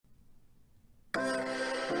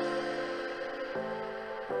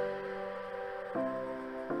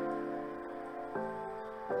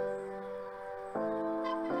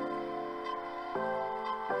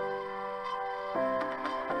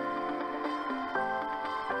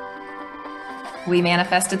We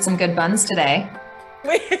manifested some good buns today.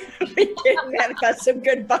 We, we did manifest some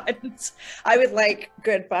good buns. I would like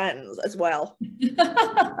good buns as well.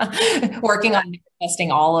 Working on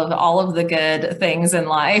manifesting all of the good things in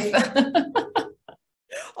life.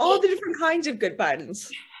 All the different kinds of good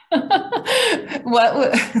buns. What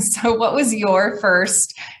was your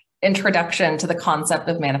first introduction to the concept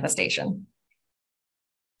of manifestation?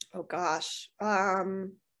 Oh gosh.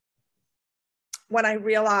 When I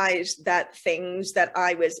realized that things that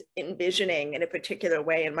I was envisioning in a particular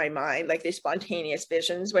way in my mind, like these spontaneous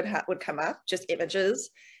visions would come up, just images,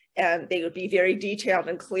 and they would be very detailed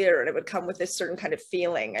and clear, and it would come with this certain kind of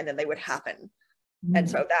feeling, and then they would happen. And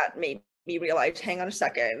so that made me realize, hang on a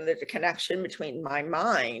second, there's a connection between my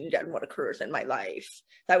mind and what occurs in my life.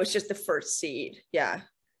 That was just the first seed. Yeah.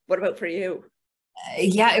 What about for you?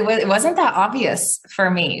 Yeah, it wasn't that obvious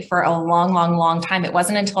for me for a long, long, long time. It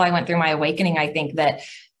wasn't until I went through my awakening, I think, that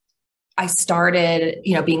I started,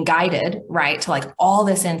 being guided, right, to like all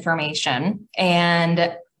this information.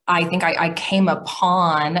 And I think I came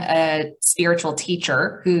upon a spiritual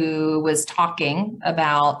teacher who was talking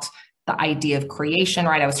about the idea of creation,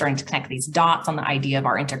 right? I was starting to connect these dots on the idea of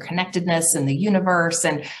our interconnectedness in the universe,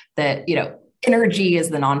 and that, energy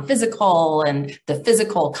is the non-physical and the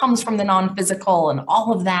physical comes from the non-physical and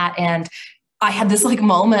all of that. And I had this like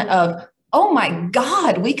moment of, oh my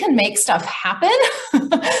God, we can make stuff happen.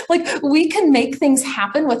 Like we can make things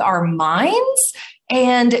happen with our minds.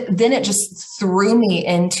 And then it just threw me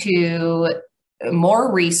into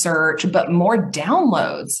more research, but more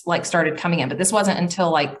downloads like started coming in. But this wasn't until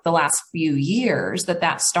like the last few years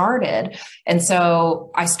that started. And so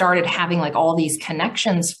I started having like all these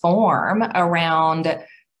connections form around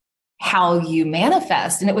how you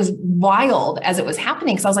manifest. And it was wild as it was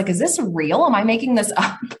happening. Cause I was like, is this real? Am I making this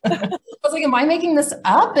up? I was like, am I making this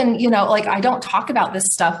up? And, like I don't talk about this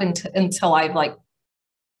stuff until I've like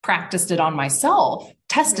practiced it on myself,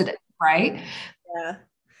 tested it. Right. Yeah.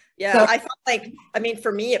 Yeah, so, I felt like,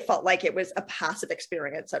 for me, it felt like it was a passive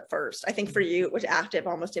experience at first. I think for you, it was active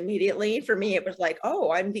almost immediately. For me, it was like,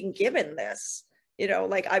 oh, I'm being given this,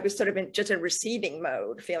 like I was sort of just in receiving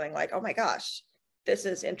mode, feeling like, oh my gosh, this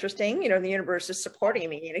is interesting. The universe is supporting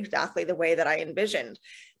me in exactly the way that I envisioned.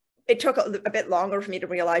 It took a bit longer for me to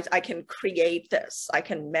realize I can create this. I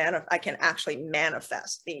can actually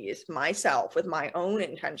manifest these myself with my own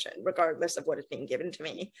intention, regardless of what is being given to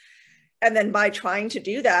me. And then by trying to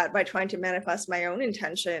do that, by trying to manifest my own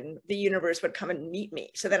intention, the universe would come and meet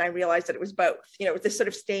me. So then I realized that it was both, this sort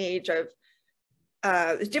of stage of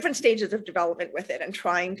different stages of development with it, and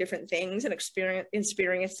trying different things and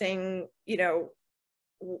experiencing,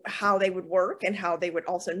 how they would work and how they would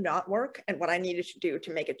also not work, and what I needed to do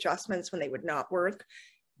to make adjustments when they would not work.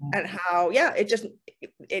 And how,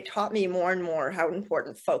 it taught me more and more how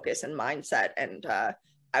important focus and mindset and,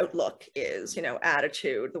 outlook is,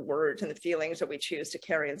 attitude, the words and the feelings that we choose to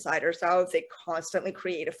carry inside ourselves. They constantly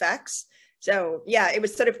create effects. So yeah, it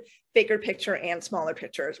was sort of bigger picture and smaller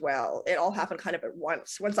picture as well. It all happened kind of at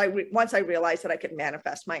once. Once I realized that I could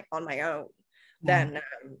manifest on my own, then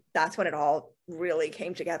that's when it all really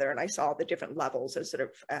came together, and I saw the different levels and sort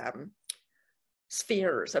of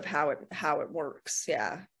spheres of how it works.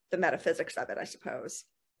 Yeah, the metaphysics of it, I suppose.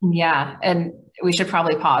 Yeah, and we should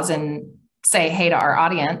probably pause and say hey to our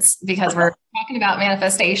audience, because we're talking about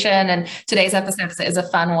manifestation, and today's episode is a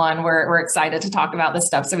fun one. We're excited to talk about this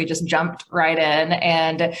stuff. So we just jumped right in,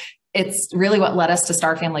 and it's really what led us to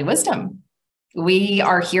Star Family Wisdom. We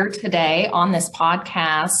are here today on this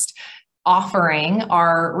podcast offering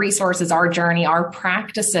our resources, our journey, our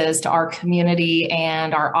practices to our community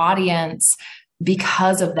and our audience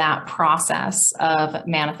because of that process of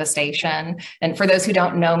manifestation. And for those who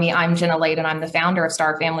don't know me, I'm Jenna Layden. I'm the founder of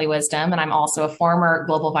Star Family Wisdom, and I'm also a former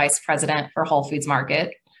global vice president for Whole Foods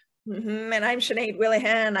Market. And I'm Sinead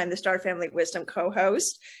Willihan. I'm the Star Family Wisdom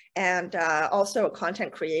co-host, and also a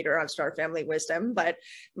content creator on Star Family Wisdom. But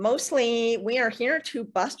mostly we are here to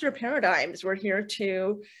bust your paradigms. We're here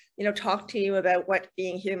to, talk to you about what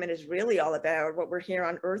being human is really all about, what we're here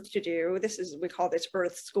on Earth to do. We call this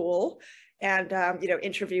Earth School. And,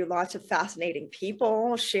 interview lots of fascinating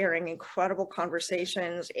people, sharing incredible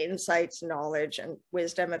conversations, insights, knowledge, and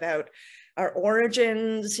wisdom about our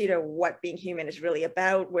origins, what being human is really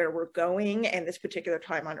about, where we're going, and this particular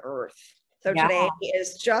time on Earth. So today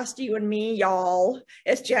is just you and me, y'all.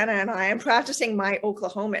 It's Jenna and I. I'm practicing my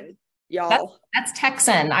Oklahoman, y'all. That's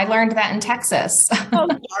Texan. I learned that in Texas. Oh,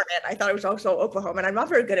 darn it. I thought it was also Oklahoman. I'm not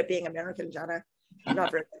very good at being American, Jenna. I'm not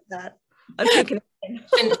very good at that. I'm thinking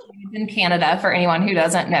Sinead's in Canada, for anyone who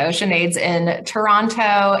doesn't know. Sinead's in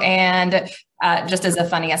Toronto. And just as a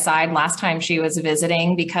funny aside, last time she was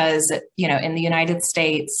visiting, because, in the United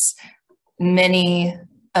States, many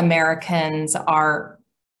Americans are,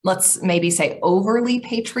 let's maybe say, overly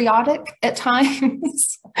patriotic at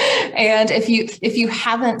times. And if you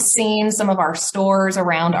haven't seen some of our stores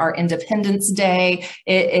around our Independence Day,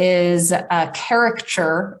 it is a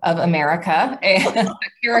caricature of America and a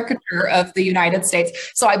caricature of the United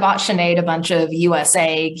States. So I bought Sinead a bunch of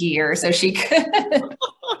USA gear so she could.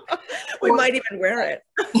 We might even wear it.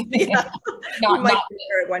 Yeah. We might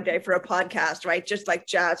wear it one day for a podcast, right? Just like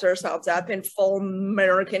jazz ourselves up in full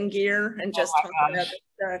American gear and just talk about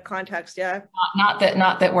the context. Yeah. Not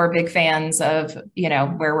that we're big fans of,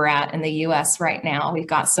 where we're at in the US right now. We've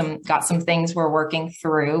got some things we're working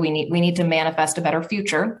through. We need to manifest a better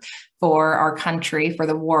future for our country, for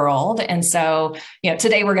the world. And so,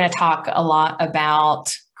 today we're going to talk a lot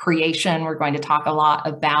about creation. We're going to talk a lot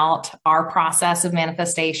about our process of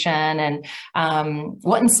manifestation and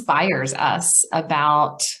what inspires us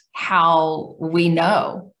about how we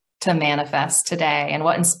know to manifest today, and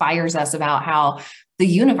what inspires us about how the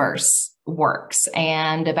universe works,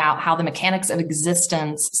 and about how the mechanics of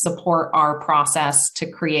existence support our process to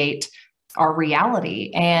create our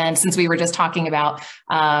reality. And since we were just talking about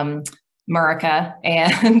America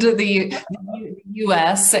and the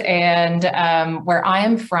US and where I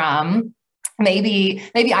am from, maybe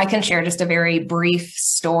I can share just a very brief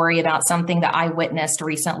story about something that I witnessed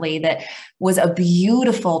recently that was a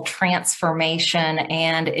beautiful transformation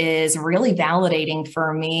and is really validating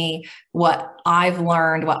for me what I've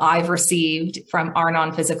learned, what I've received from our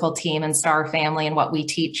non-physical team and Star Family, and what we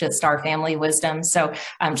teach at Star Family Wisdom. So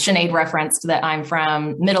Sinead referenced that I'm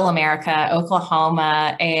from Middle America,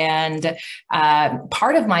 Oklahoma, and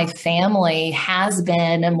part of my family has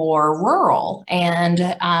been more rural and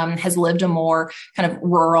has lived a more kind of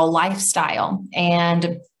rural lifestyle,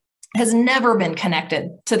 and has never been connected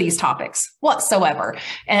to these topics whatsoever.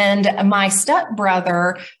 And my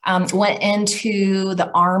stepbrother went into the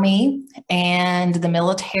Army and the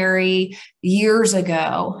military years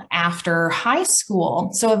ago after high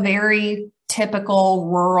school. So a very typical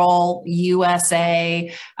rural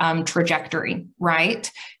USA trajectory, right?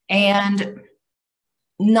 And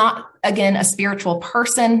not, again, a spiritual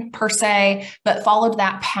person per se, but followed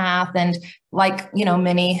that path. And like,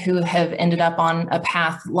 many who have ended up on a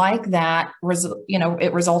path like that,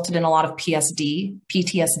 it resulted in a lot of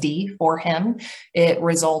PTSD for him. It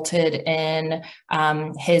resulted in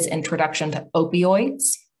his introduction to opioids,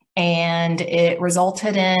 and it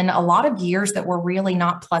resulted in a lot of years that were really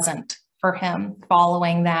not pleasant for him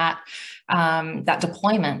following that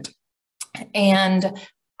deployment. And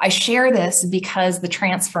I share this because the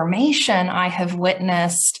transformation I have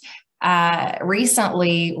witnessed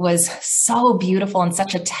recently was so beautiful and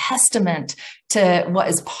such a testament to what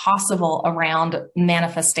is possible around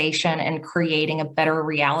manifestation and creating a better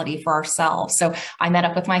reality for ourselves. So I met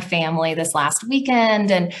up with my family this last weekend,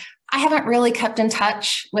 and I haven't really kept in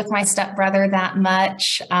touch with my stepbrother that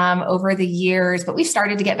much over the years, but we've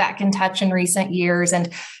started to get back in touch in recent years,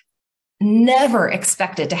 and never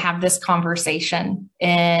expected to have this conversation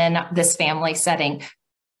in this family setting.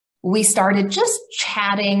 We started just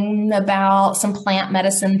chatting about some plant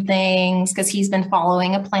medicine things because he's been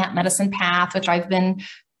following a plant medicine path, which I've been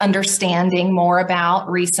understanding more about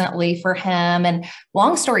recently for him. And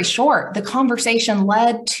long story short, the conversation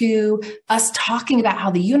led to us talking about how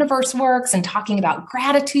the universe works, and talking about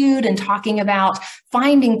gratitude, and talking about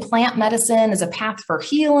finding plant medicine as a path for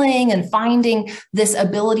healing, and finding this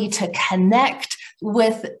ability to connect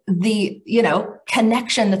with the,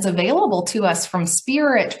 connection that's available to us from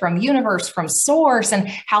spirit, from universe, from source, and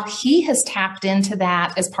how he has tapped into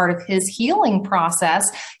that as part of his healing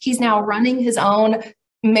process. He's now running his own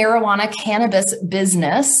marijuana cannabis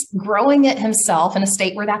business, growing it himself in a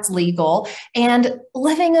state where that's legal, and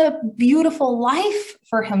living a beautiful life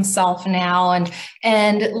for himself now,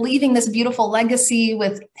 and leaving this beautiful legacy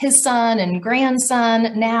with his son and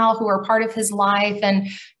grandson now, who are part of his life. And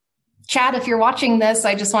Chad, if you're watching this,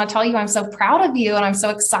 I just want to tell you I'm so proud of you, and I'm so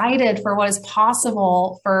excited for what is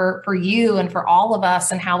possible for you and for all of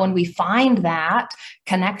us, and how when we find that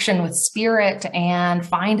connection with spirit and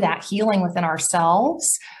find that healing within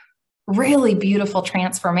ourselves, really beautiful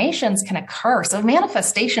transformations can occur. So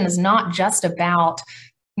manifestation is not just about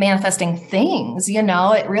manifesting things,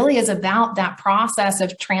 it really is about that process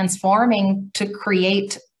of transforming to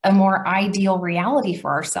create a more ideal reality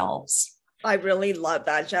for ourselves. I really love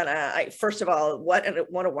that, Jenna. First of all, what a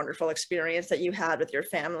wonderful experience that you had with your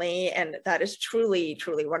family. And that is truly,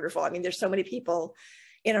 truly wonderful. I mean, there's so many people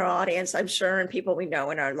in our audience, I'm sure, and people we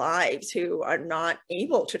know in our lives who are not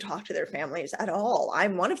able to talk to their families at all.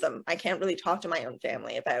 I'm one of them. I can't really talk to my own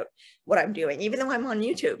family about what I'm doing, even though I'm on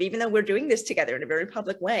YouTube, even though we're doing this together in a very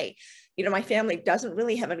public way. You know, my family doesn't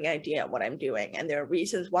really have any idea what I'm doing. And there are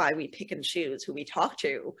reasons why we pick and choose who we talk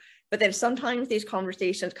to. But then sometimes these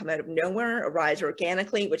conversations come out of nowhere, arise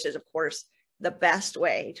organically, which is, of course, the best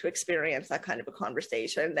way to experience that kind of a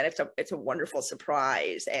conversation. Then it's a wonderful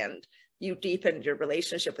surprise, and you deepened your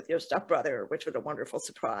relationship with your stepbrother, which was a wonderful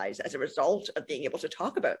surprise as a result of being able to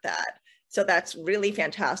talk about that. So that's really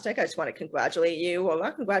fantastic. I just want to congratulate you, well,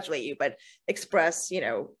 not congratulate you, but express, you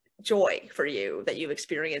know, joy for you that you've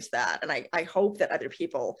experienced that. And I hope that other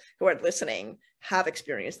people who are listening have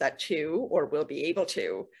experienced that too, or will be able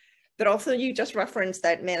to. But also, you just referenced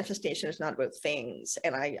that manifestation is not about things.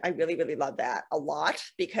 And I really, really love that a lot,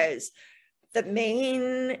 because the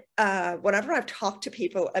main, whenever I've talked to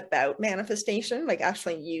people about manifestation, like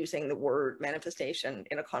actually using the word manifestation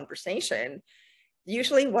in a conversation,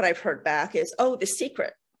 usually what I've heard back is, oh, The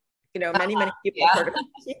Secret. You know, many people have heard about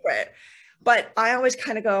The Secret. But I always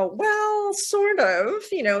kind of go, well, sort of,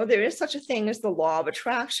 you know, there is such a thing as the law of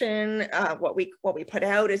attraction. What we put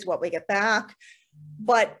out is what we get back.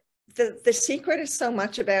 But the secret is so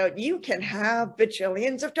much about, you can have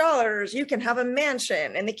bajillions of dollars, you can have a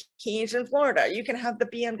mansion in the Keys in Florida, you can have the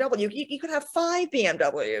BMW, you could have 5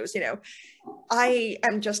 BMWs, you know. I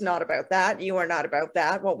am just not about that. You are not about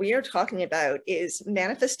that. What we are talking about is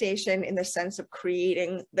manifestation in the sense of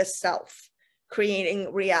creating the self,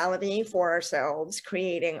 creating reality for ourselves,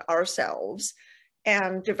 creating ourselves,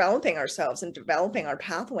 and developing ourselves and developing our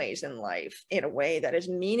pathways in life in a way that is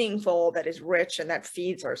meaningful, that is rich, and that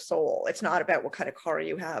feeds our soul. It's not about what kind of car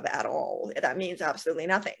you have at all. That means absolutely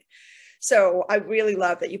nothing. So I really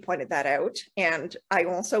love that you pointed that out. And I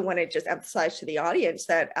also want to just emphasize to the audience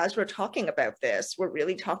that as we're talking about this, we're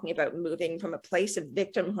really talking about moving from a place of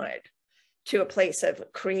victimhood to a place of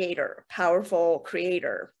creator, powerful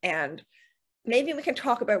creator. And maybe we can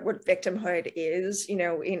talk about what victimhood is, you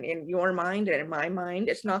know, in your mind and in my mind.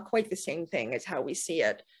 It's not quite the same thing as how we see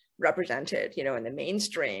it represented, you know, in the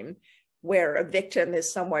mainstream, where a victim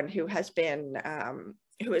is someone who has been,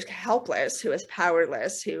 who is helpless, who is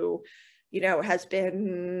powerless, who, you know, has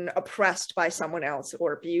been oppressed by someone else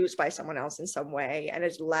or abused by someone else in some way, and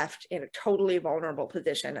is left in a totally vulnerable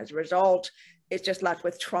position. As a result, is just left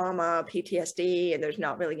with trauma, PTSD, and there's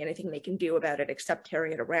not really anything they can do about it except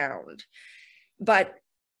carry it around. But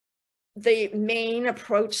the main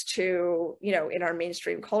approach to, you know, in our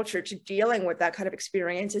mainstream culture to dealing with that kind of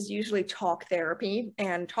experience is usually talk therapy.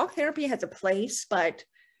 And talk therapy has a place, but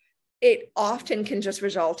it often can just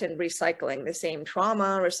result in recycling the same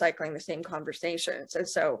trauma, recycling the same conversations. And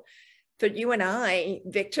so for you and I,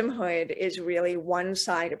 victimhood is really one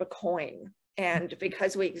side of a coin. And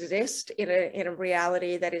because we exist in a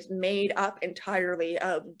reality that is made up entirely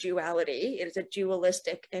of duality, it is a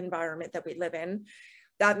dualistic environment that we live in.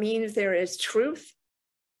 That means there is truth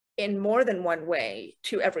in more than one way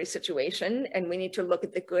to every situation. And we need to look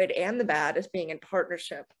at the good and the bad as being in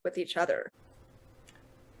partnership with each other.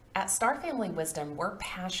 At Star Family Wisdom, we're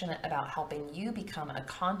passionate about helping you become a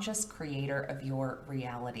conscious creator of your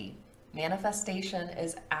reality. Manifestation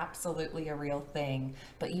is absolutely a real thing,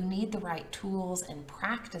 but you need the right tools and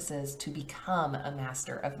practices to become a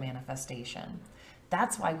master of manifestation.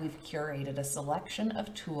 That's why we've curated a selection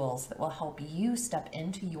of tools that will help you step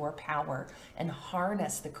into your power and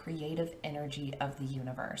harness the creative energy of the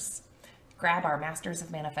universe. Grab our Masters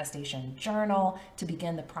of Manifestation journal to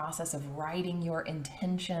begin the process of writing your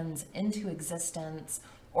intentions into existence,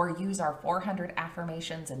 or use our 400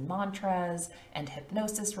 affirmations and mantras and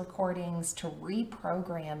hypnosis recordings to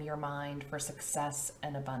reprogram your mind for success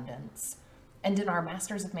and abundance. And in our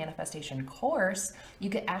Masters of Manifestation course, you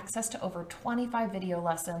get access to over 25 video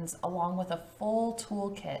lessons along with a full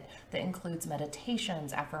toolkit that includes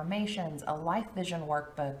meditations, affirmations, a life vision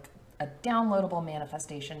workbook, a downloadable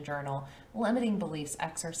manifestation journal, limiting beliefs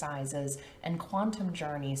exercises, and quantum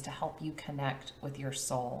journeys to help you connect with your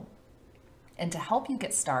soul. And to help you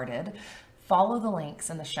get started, follow the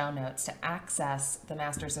links in the show notes to access the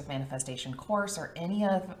Masters of Manifestation course or any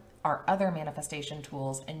of our other manifestation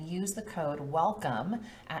tools, and use the code WELCOME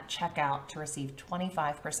at checkout to receive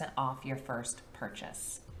 25% off your first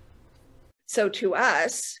purchase. So to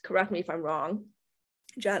us, correct me if I'm wrong,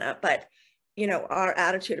 Jenna, but you know, our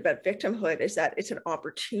attitude about victimhood is that it's an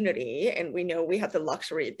opportunity, and we know we have the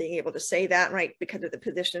luxury of being able to say that, right, because of the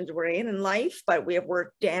positions we're in life, but we have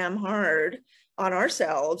worked damn hard on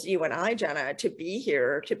ourselves, you and I, Jenna, to be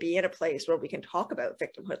here, to be in a place where we can talk about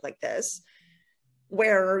victimhood like this.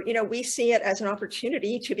 where, you know, we see it as an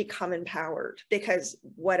opportunity to become empowered, because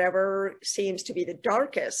whatever seems to be the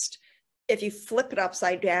darkest, if you flip it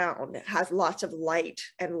upside down, it has lots of light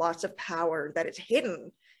and lots of power that is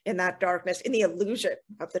hidden in that darkness, in the illusion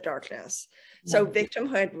of the darkness. Yeah. So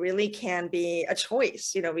victimhood really can be a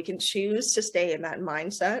choice. You know, we can choose to stay in that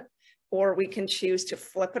mindset, or we can choose to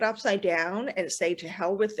flip it upside down and say, to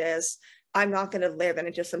hell with this. I'm not going to live in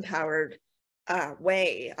a disempowered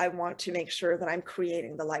way. I want to make sure that I'm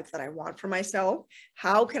creating the life that I want for myself.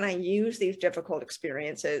 How can I use these difficult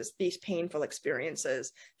experiences, these painful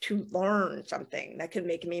experiences, to learn something that can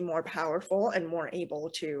make me more powerful and more able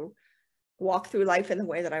to walk through life in the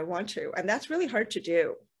way that I want to? And that's really hard to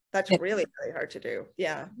do. That's really, really hard to do.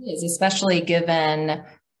 Yeah. It is, especially given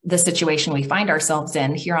the situation we find ourselves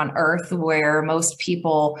in here on Earth, where most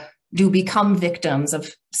people do become victims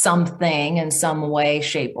of something in some way,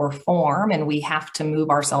 shape, or form, and we have to move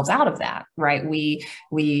ourselves out of that, right?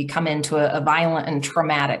 We come into a violent and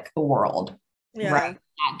traumatic world, yeah. Right?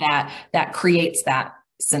 That creates that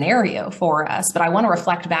scenario for us. But I want to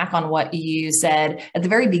reflect back on what you said at the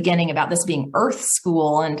very beginning about this being Earth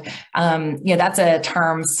School, and you know, that's a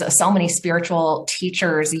term so many spiritual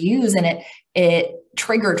teachers use, and it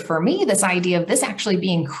triggered for me this idea of this actually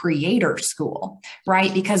being creator school,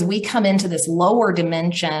 right? Because we come into this lower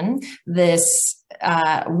dimension, this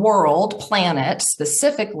world, planet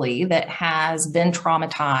specifically, that has been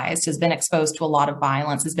traumatized, has been exposed to a lot of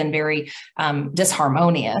violence, has been very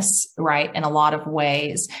disharmonious, right, in a lot of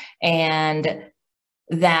ways. And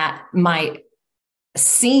that might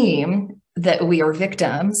seem that we are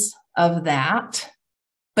victims of that,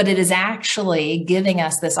 but it is actually giving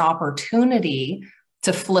us this opportunity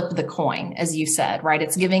to flip the coin, as you said, right?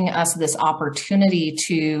 It's giving us this opportunity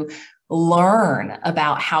to learn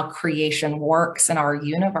about how creation works in our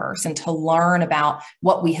universe, and to learn about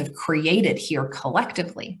what we have created here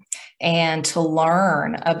collectively, and to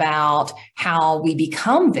learn about how we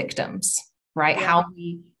become victims, right? Yeah. How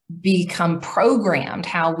we become programmed,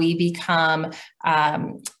 how we become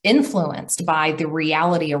influenced by the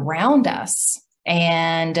reality around us.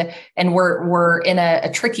 And we're in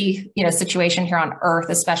a tricky, you know, situation here on Earth,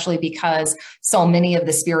 especially because so many of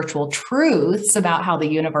the spiritual truths about how the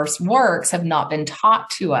universe works have not been taught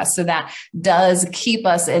to us. So that does keep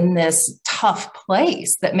us in this tough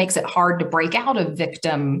place that makes it hard to break out of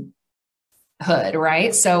victimhood,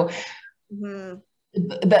 right? So,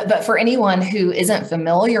 but for anyone who isn't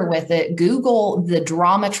familiar with it, Google the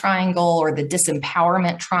drama triangle or the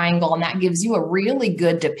disempowerment triangle, and that gives you a really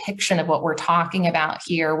good depiction of what we're talking about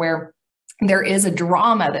here, where there is a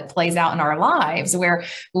drama that plays out in our lives where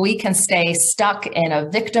we can stay stuck in a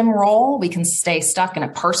victim role, we can stay stuck in a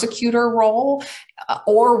persecutor role,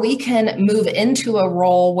 or we can move into a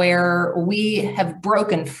role where we have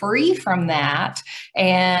broken free from that,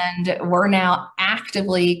 and we're now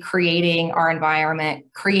actively creating our environment,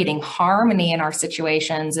 creating harmony in our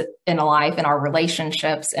situations in life, in our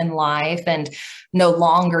relationships in life, and no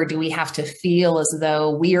longer do we have to feel as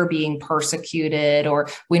though we are being persecuted, or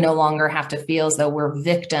we no longer have to feel as though we're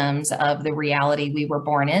victims of the reality we were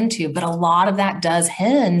born into. But a lot of that does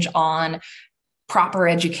hinge on proper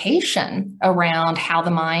education around how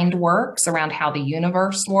the mind works, around how the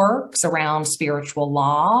universe works, around spiritual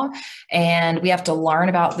law. And we have to learn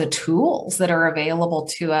about the tools that are available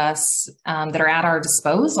to us, that are at our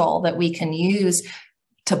disposal, that we can use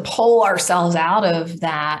to pull ourselves out of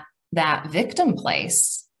that victim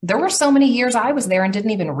place. There were so many years I was there and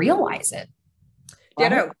didn't even realize it.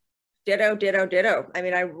 Ditto. I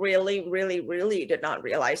mean, I really did not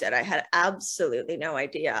realize it. I had absolutely no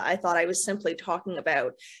idea. I thought I was simply talking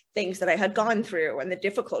about things that I had gone through and the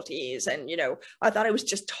difficulties. And, you know, I thought I was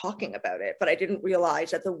just talking about it, but I didn't realize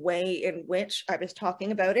that the way in which I was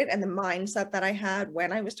talking about it and the mindset that I had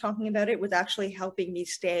when I was talking about it was actually helping me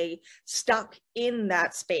stay stuck in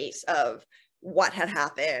that space of what had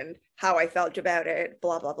happened, how I felt about it,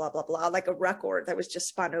 blah, blah, blah, blah, blah, like a record that was just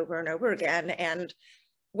spun over and over again, and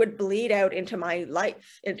would bleed out into my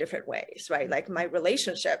life in different ways, right? Like my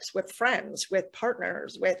relationships with friends, with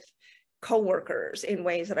partners, with coworkers, in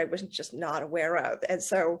ways that I was just not aware of. And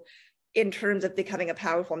so in terms of becoming a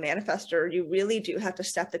powerful manifestor, you really do have to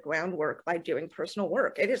set the groundwork by doing personal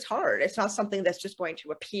work. It is hard. It's not something that's just going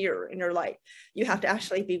to appear in your life. You have to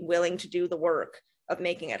actually be willing to do the work of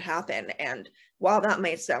making it happen. And while that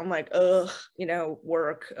might sound like, you know,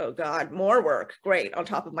 work, oh God, more work, great, on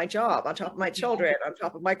top of my job, on top of my children, on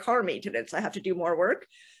top of my car maintenance, I have to do more work.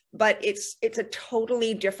 But it's a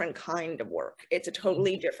totally different kind of work. It's a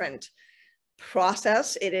totally different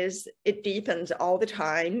process. It deepens all the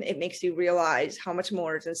time. It makes you realize how much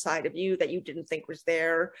more is inside of you that you didn't think was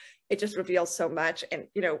there. It just reveals so much. And,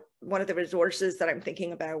 you know, one of the resources that I'm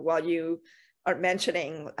thinking about while you are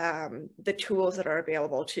mentioning the tools that are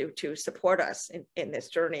available to support us in this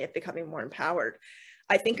journey of becoming more empowered,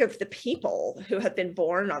 I think of the people who have been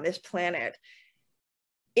born on this planet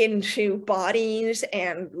into bodies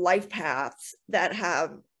and life paths that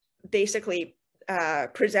have basically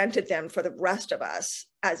presented them for the rest of us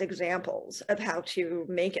as examples of how to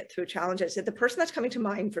make it through challenges. And the person that's coming to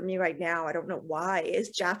mind for me right now, I don't know why, is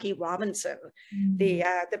Jackie Robinson, the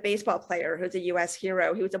baseball player who's a U.S.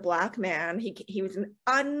 hero. He was a Black man. He was an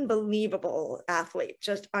unbelievable athlete,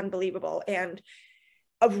 just unbelievable, and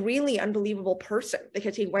a really unbelievable person,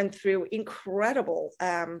 because he went through incredible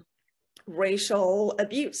racial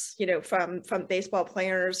abuse, you know, from baseball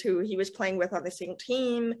players who he was playing with on the same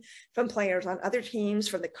team, from players on other teams,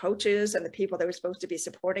 from the coaches and the people that were supposed to be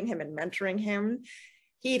supporting him and mentoring him.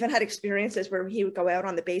 He even had experiences where he would go out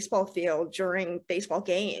on the baseball field during baseball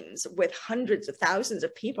games with hundreds of thousands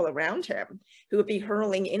of people around him who would be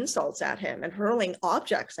hurling insults at him and hurling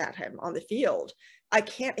objects at him on the field. I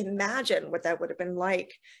can't imagine what that would have been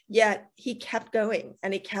like. Yet he kept going,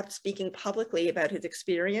 and he kept speaking publicly about his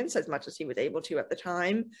experience as much as he was able to at the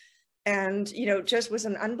time. And, you know, just was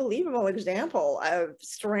an unbelievable example of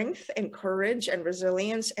strength and courage and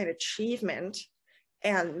resilience and achievement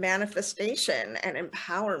and manifestation and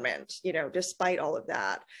empowerment, you know, despite all of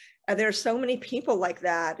that. And there are so many people like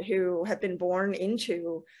that who have been born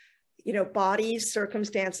into, you know, bodies,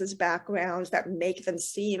 circumstances, backgrounds that make them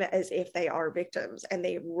seem as if they are victims, and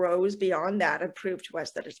they rose beyond that and proved to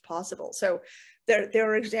us that it's possible. So there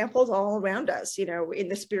are examples all around us, you know, in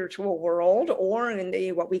the spiritual world or in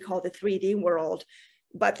the what we call the 3D world.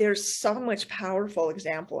 But there's so much powerful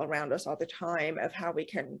example around us all the time of how we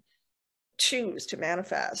can choose to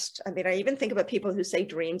manifest. I mean, I even think about people who say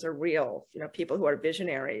dreams are real, you know, people who are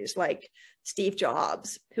visionaries like Steve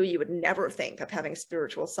Jobs, who you would never think of having a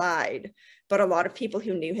spiritual side. But a lot of people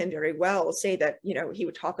who knew him very well say that, you know, he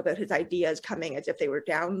would talk about his ideas coming as if they were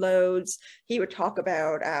downloads. He would talk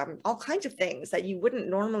about all kinds of things that you wouldn't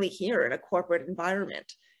normally hear in a corporate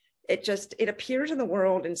environment. It appears in the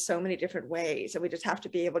world in so many different ways, and we just have to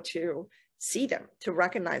be able to see them, to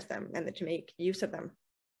recognize them, and to make use of them.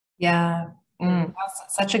 Yeah. That's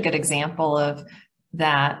such a good example of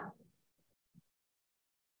that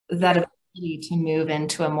ability to move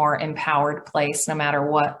into a more empowered place, no matter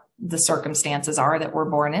what the circumstances are that we're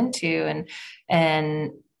born into.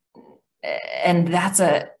 And that's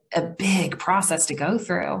a big process to go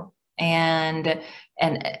through. And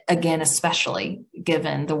again, especially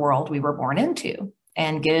given the world we were born into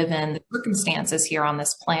and given the circumstances here on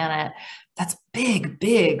this planet, that's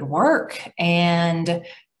big work. And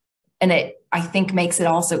it, I think, makes it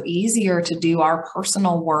also easier to do our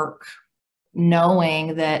personal work,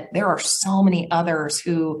 knowing that there are so many others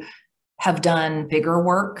who have done bigger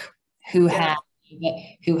work, who have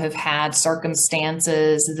had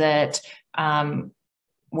circumstances that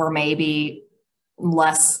were maybe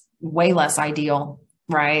way less ideal,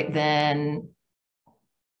 right, than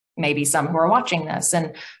maybe some who are watching this.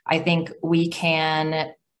 And I think we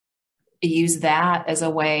can use that as a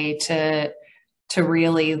way to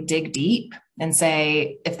really dig deep and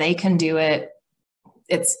say, if they can do it,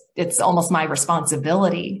 it's almost my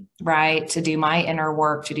responsibility, right, to do my inner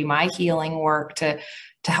work, to do my healing work, to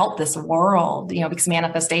help this world, you know, because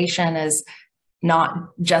manifestation is not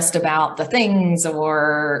just about the things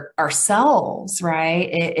or ourselves, right?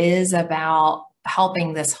 It is about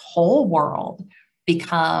helping this whole world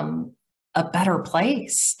become a better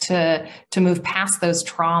place, to move past those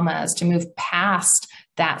traumas, to move past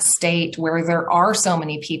that state where there are so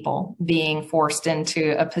many people being forced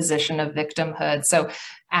into a position of victimhood. So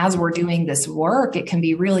as we're doing this work, it can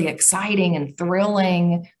be really exciting and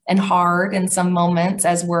thrilling and hard in some moments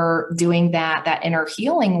as we're doing that inner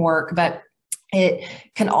healing work. But it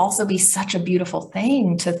can also be such a beautiful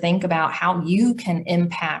thing to think about how you can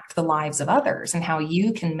impact the lives of others and how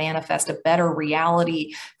you can manifest a better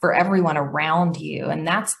reality for everyone around you. And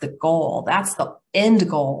that's the goal. That's the end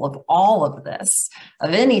goal of all of this,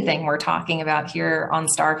 of anything we're talking about here on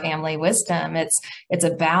Star Family Wisdom. It's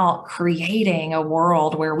about creating a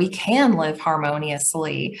world where we can live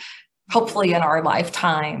harmoniously, hopefully in our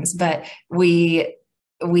lifetimes, but we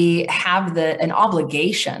have an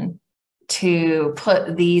obligation to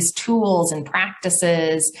put these tools and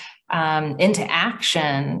practices into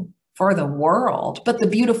action for the world. But the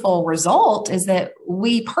beautiful result is that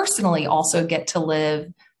we personally also get to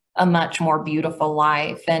live a much more beautiful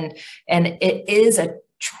life. And it is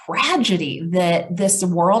tragedy that this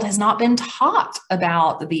world has not been taught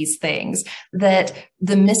about these things, that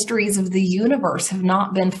the mysteries of the universe have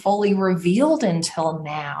not been fully revealed until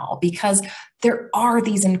now, because there are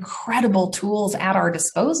these incredible tools at our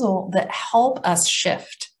disposal that help us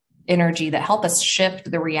shift energy, that help us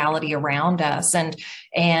shift the reality around us. And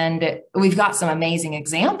we've got some amazing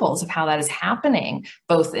examples of how that is happening,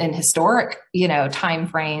 both in historic, time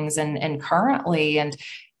frames and currently. And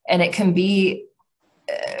it can be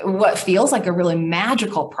what feels like a really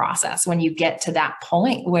magical process when you get to that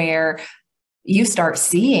point where you start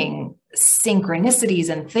seeing synchronicities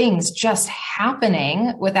and things just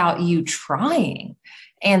happening without you trying.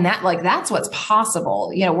 And that's what's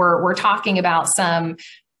possible. We're talking about some,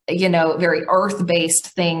 very earth-based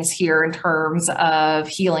things here in terms of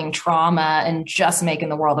healing trauma and just making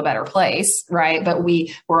the world a better place, right? But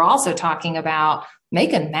we're also talking about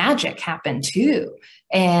making magic happen too.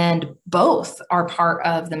 And both are part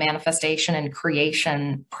of the manifestation and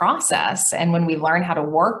creation process. And when we learn how to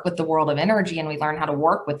work with the world of energy and we learn how to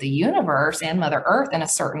work with the universe and Mother Earth in a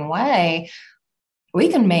certain way, we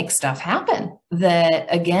can make stuff happen that,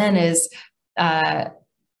 again, is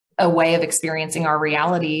a way of experiencing our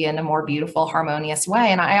reality in a more beautiful, harmonious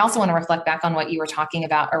way. And I also want to reflect back on what you were talking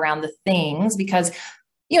about around the things, because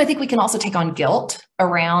I think we can also take on guilt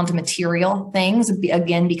around material things,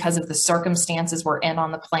 again, because of the circumstances we're in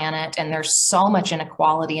on the planet. And there's so much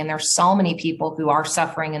inequality, and there's so many people who are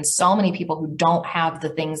suffering, and so many people who don't have the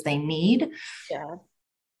things they need. Yeah.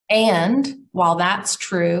 And while that's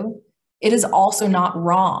true, it is also not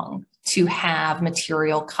wrong to have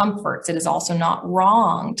material comforts. It is also not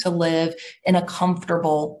wrong to live in a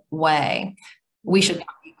comfortable way. We should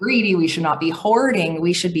not be greedy. We should not be hoarding.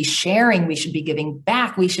 We should be sharing. We should be giving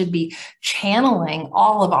back. We should be channeling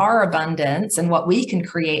all of our abundance and what we can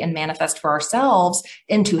create and manifest for ourselves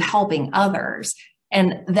into helping others.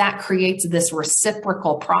 And that creates this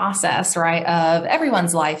reciprocal process, right, of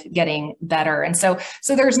everyone's life getting better. And so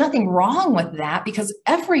there's nothing wrong with that, because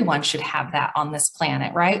everyone should have that on this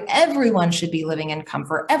planet, right? Everyone should be living in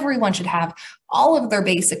comfort. Everyone should have all of their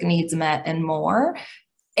basic needs met and more.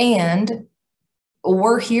 And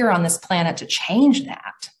we're here on this planet to change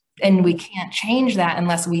that. And we can't change that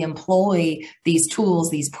unless we employ these tools,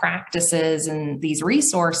 these practices, and these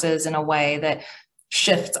resources in a way that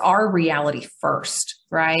shifts our reality first,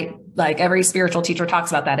 right? Like every spiritual teacher talks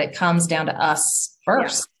about that. It comes down to us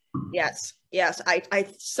first. Yes. I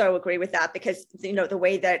so agree with that, because, the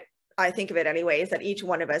way that I think of it anyway is that each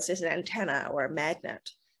one of us is an antenna or a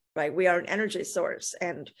magnet, right? We are an energy source,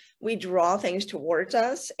 and we draw things towards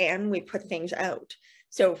us and we put things out.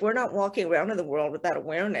 So if we're not walking around in the world with that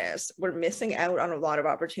awareness, we're missing out on a lot of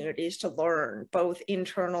opportunities to learn, both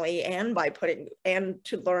internally and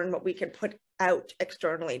to learn what we can put out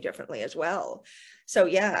externally differently as well. So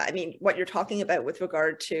yeah, I mean, what you're talking about with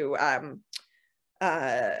regard to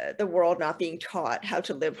the world not being taught how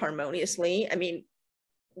to live harmoniously. I mean,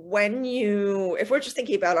 if we're just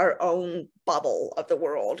thinking about our own bubble of the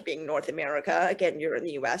world being North America, again, you're in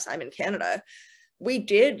the US, I'm in Canada. We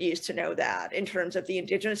did used to know that in terms of the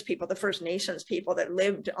Indigenous people, the First Nations people that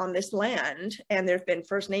lived on this land. And there've been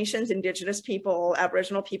First Nations, Indigenous people,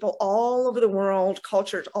 Aboriginal people all over the world,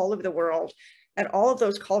 cultures all over the world. And all of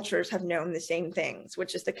those cultures have known the same things,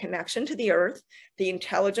 which is the connection to the earth, the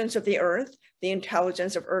intelligence of the earth, the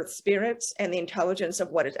intelligence of earth spirits, and the intelligence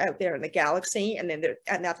of what is out there in the galaxy. And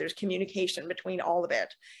that there's communication between all of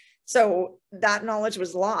it. So that knowledge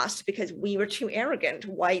was lost because we were too arrogant.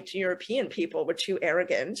 White European people were too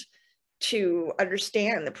arrogant to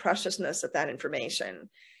understand the preciousness of that information.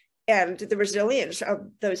 And the resilience of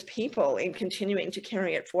those people in continuing to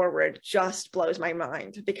carry it forward just blows my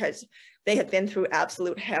mind, because they have been through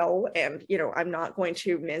absolute hell. And, I'm not going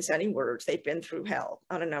to mince any words. They've been through hell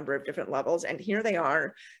on a number of different levels. And here they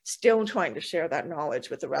are still trying to share that knowledge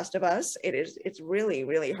with the rest of us. It's really,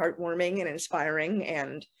 really heartwarming and inspiring,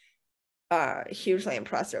 and hugely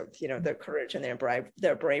impressive, their courage and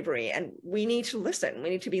their bravery. And we need to listen. We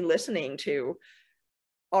need to be listening to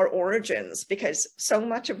our origins, because so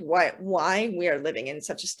much of why we are living in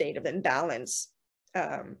such a state of imbalance.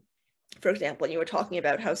 For example, you were talking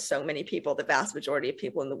about how so many people, the vast majority of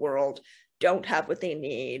people in the world, don't have what they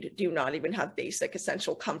need, do not even have basic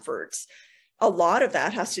essential comforts. A lot of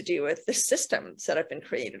that has to do with the systems that have been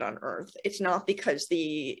created on Earth. It's not because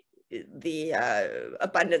the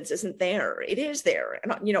abundance isn't there. It is there.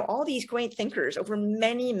 And, all these great thinkers over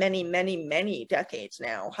many, many, many, many decades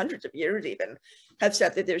now, hundreds of years even, have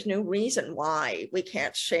said that there's no reason why we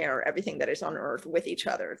can't share everything that is on Earth with each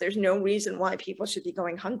other. There's no reason why people should be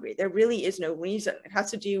going hungry. There really is no reason. It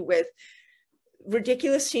has to do with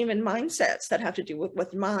ridiculous human mindsets that have to do with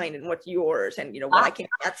what's mine and what's yours, and what I can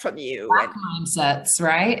get from you. And mindsets,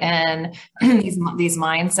 right? And these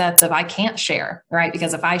mindsets of I can't share, right?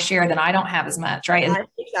 Because if I share, then I don't have as much, right? And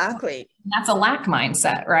exactly. That's a lack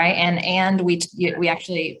mindset, right? And we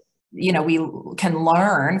actually, we can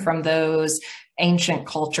learn from those ancient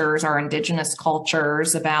cultures, our indigenous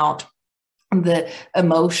cultures, about the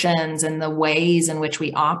emotions and the ways in which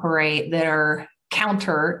we operate that are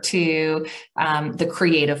counter to the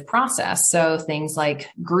creative process. So things like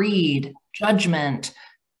greed, judgment,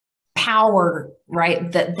 power,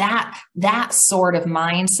 right? That sort of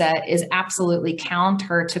mindset is absolutely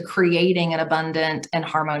counter to creating an abundant and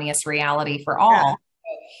harmonious reality for all. Yeah.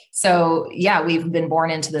 So yeah, we've been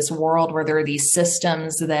born into this world where there are these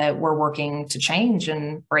systems that we're working to change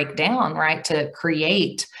and break down, right? To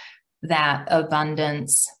create that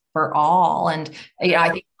abundance for all. And I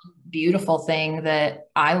think beautiful thing that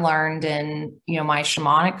I learned in, my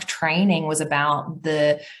shamanic training was about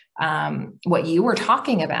the, what you were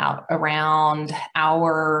talking about around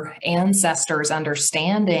our ancestors'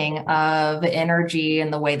 understanding of energy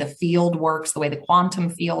and the way the field works, the way the quantum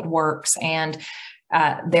field works, and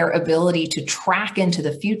their ability to track into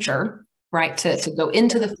the future, right? To go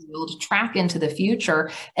into the field, track into the future,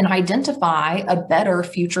 and identify a better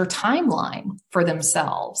future timeline for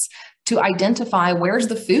themselves, to identify where's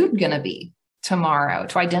the food going to be tomorrow,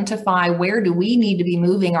 to identify where do we need to be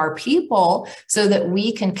moving our people so that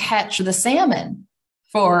we can catch the salmon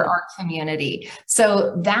for our community.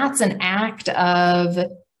 So that's an act of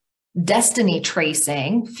destiny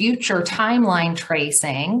tracing, future timeline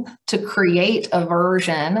tracing, to create a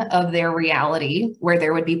version of their reality where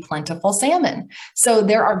there would be plentiful salmon. So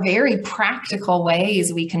there are very practical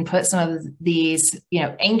ways we can put some of these,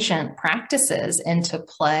 ancient practices into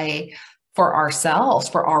play for ourselves,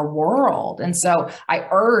 for our world. And so I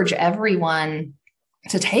urge everyone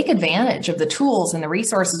to take advantage of the tools and the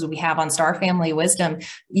resources we have on Star Family Wisdom.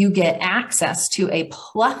 You get access to a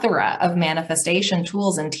plethora of manifestation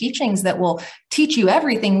tools and teachings that will teach you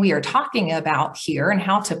everything we are talking about here and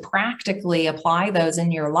how to practically apply those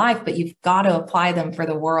in your life, but you've got to apply them for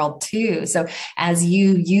the world too. So as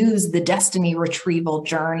you use the destiny retrieval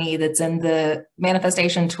journey that's in the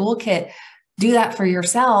manifestation toolkit, do that for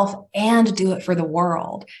yourself and do it for the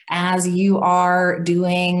world. As you are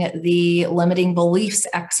doing the limiting beliefs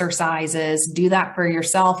exercises, do that for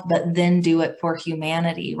yourself, but then do it for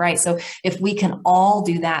humanity, right? So if we can all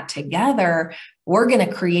do that together, we're going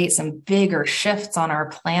to create some bigger shifts on our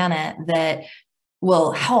planet that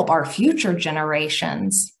will help our future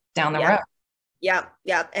generations down the road. Yeah.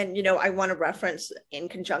 And, I want to reference, in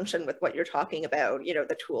conjunction with what you're talking about,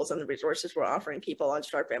 the tools and the resources we're offering people on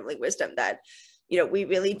Star Family Wisdom, that, we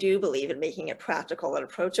really do believe in making it practical and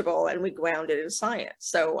approachable, and we ground it in science.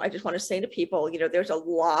 So I just want to say to people, there's a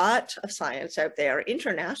lot of science out there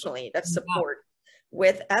internationally that support,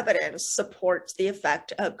 with evidence, supports the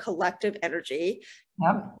effect of collective energy.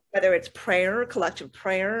 Yep. Whether it's prayer, collective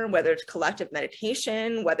prayer, whether it's collective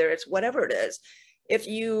meditation, whether it's whatever it is.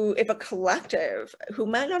 If a collective who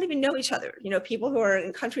might not even know each other, people who are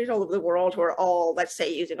in countries all over the world who are all, let's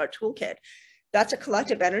say, using our toolkit, that's a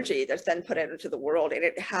collective energy that's then put out into the world, and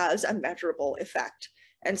it has a measurable effect.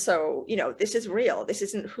 And so, this is real. This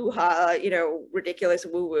isn't hoo-ha, ridiculous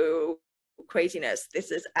woo-woo craziness.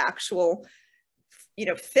 This is actual,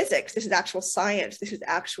 physics. This is actual science. This is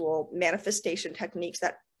actual manifestation techniques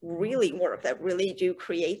that really work, that really do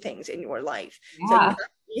create things in your life. Yeah. So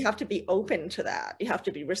you have to be open to that. You have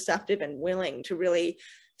to be receptive and willing to really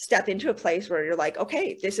step into a place where you're like,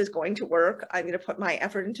 okay, this is going to work. I'm going to put my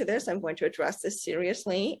effort into this. I'm going to address this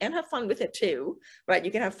seriously and have fun with it too, right?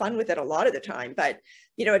 You can have fun with it a lot of the time, but,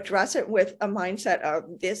 address it with a mindset of,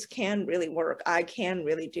 this can really work. I can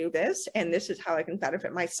really do this. And this is how I can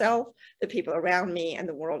benefit myself, the people around me, and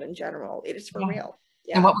the world in general. It is for real.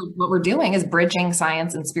 Yeah. And what we're doing is bridging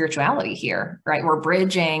science and spirituality here, right? We're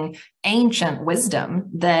bridging ancient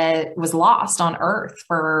wisdom that was lost on Earth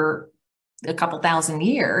for a couple thousand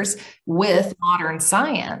years with modern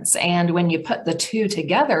science. And when you put the two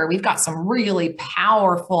together, we've got some really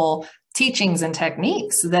powerful teachings and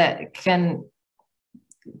techniques that can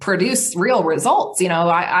produce real results.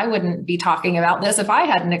 I wouldn't be talking about this if I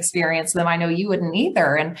hadn't experienced them. I know you wouldn't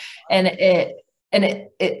either. And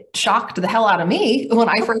it shocked the hell out of me when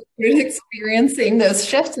I first started experiencing those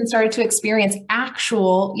shifts and started to experience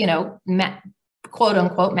actual, quote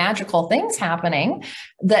unquote, magical things happening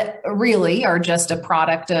that really are just a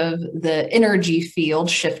product of the energy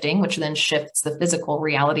field shifting, which then shifts the physical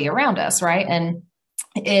reality around us. Right. And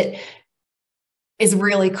it is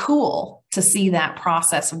really cool to see that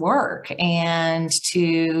process work and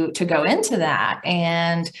to go into that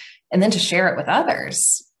and then to share it with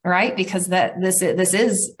others, right? Because this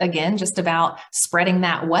is again just about spreading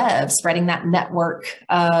that web, spreading that network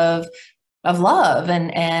of love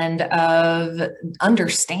and of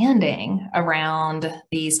understanding around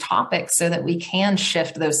these topics so that we can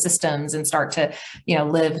shift those systems and start to,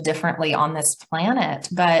 live differently on this planet.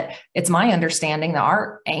 But it's my understanding that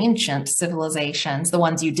our ancient civilizations, the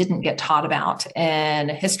ones you didn't get taught about in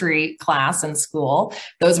history class in school,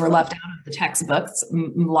 those were left out of the textbooks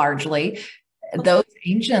largely. Those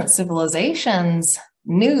ancient civilizations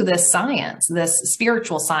knew this science, this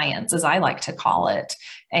spiritual science, as I like to call it.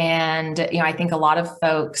 And, I think a lot of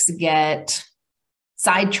folks get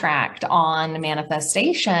sidetracked on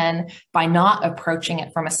manifestation by not approaching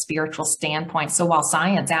it from a spiritual standpoint. So while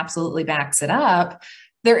science absolutely backs it up,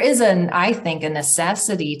 there is I think, a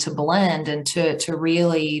necessity to blend and to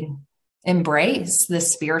really embrace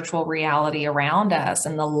this spiritual reality around us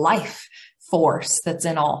and the life force that's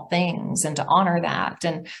in all things, and to honor that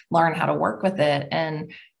and learn how to work with it.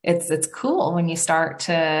 And it's cool when you start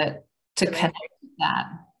to connect with that.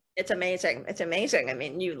 It's amazing. It's amazing. I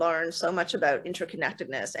mean, you learn so much about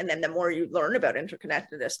interconnectedness, and then the more you learn about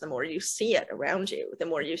interconnectedness, the more you see it around you, the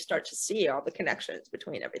more you start to see all the connections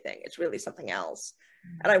between everything. It's really something else.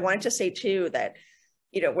 And I wanted to say too that,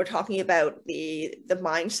 we're talking about the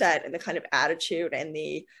mindset and the kind of attitude and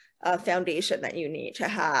the foundation that you need to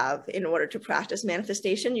have in order to practice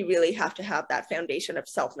manifestation. You really have to have that foundation of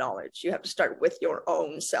self-knowledge. You have to start with your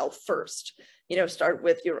own self first, start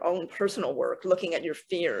with your own personal work, looking at your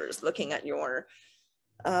fears, looking at your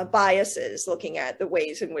biases, looking at the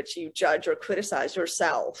ways in which you judge or criticize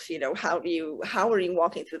yourself. How are you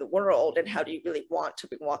walking through the world, and how do you really want to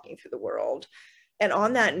be walking through the world? And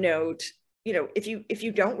on that note, if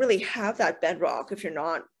you don't really have that bedrock, if you're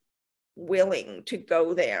not willing to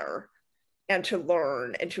go there and to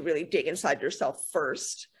learn and to really dig inside yourself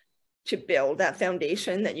first to build that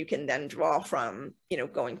foundation that you can then draw from,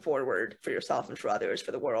 going forward for yourself and for others,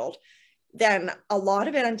 for the world, then a lot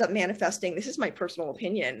of it ends up manifesting. This is my personal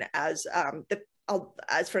opinion as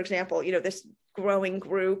for example, this growing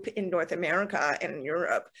group in North America and in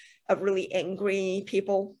Europe of really angry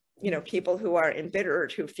people, people who are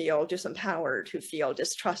embittered, who feel disempowered, who feel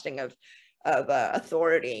distrusting of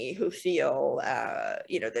authority, who feel,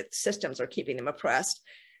 that systems are keeping them oppressed.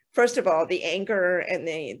 First of all, the anger and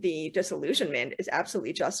the disillusionment is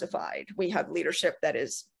absolutely justified. We have leadership that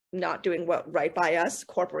is not doing right by us.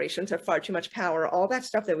 Corporations have far too much power, all that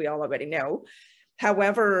stuff that we all already know.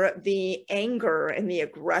 However, the anger and the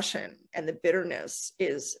aggression and the bitterness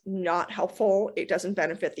is not helpful. It doesn't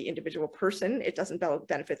benefit the individual person. It doesn't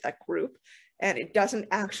benefit that group. And it doesn't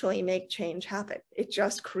actually make change happen. It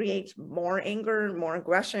just creates more anger, more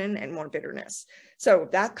aggression, and more bitterness. So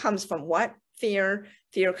that comes from what? Fear.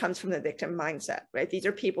 Fear comes from the victim mindset, right? These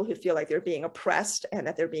are people who feel like they're being oppressed and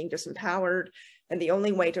that they're being disempowered. And the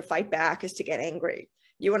only way to fight back is to get angry.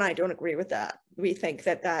 You and I don't agree with that. We think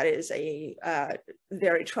that that is a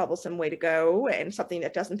very troublesome way to go, and something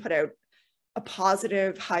that doesn't put out a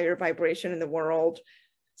positive, higher vibration in the world.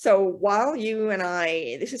 So while you and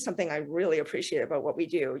I, this is something I really appreciate about what we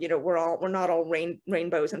do. We're not all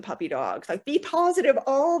rainbows and puppy dogs. Like, be positive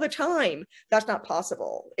all the time. That's not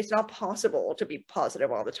possible. It's not possible to be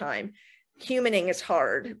positive all the time. Humaning is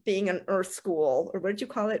hard. Being an Earth school, or what did you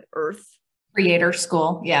call it? Earth Creator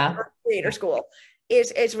School. Yeah. Earth Creator School.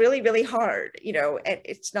 It's really, really hard, and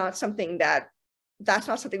it's not something that's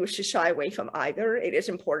not something we should shy away from either. It is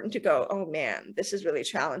important to go, oh man, this is really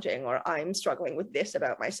challenging, or I'm struggling with this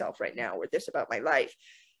about myself right now, or this about my life.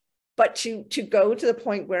 But to go to the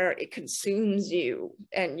point where it consumes you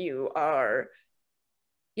and you are,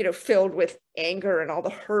 filled with anger and all the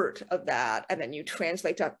hurt of that, and then you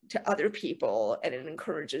translate that to other people and it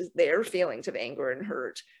encourages their feelings of anger and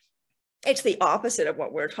hurt. It's the opposite of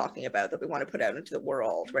what we're talking about that we want to put out into the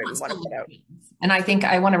world, right? We want to put out. And I think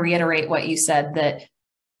I want to reiterate what you said, that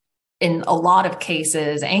in a lot of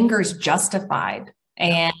cases, anger is justified,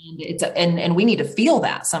 and and we need to feel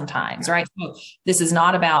that sometimes, right? So this is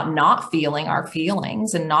not about not feeling our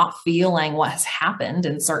feelings and not feeling what has happened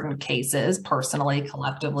in certain cases, personally,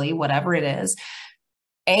 collectively, whatever it is.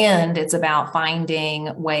 And it's about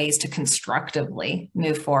finding ways to constructively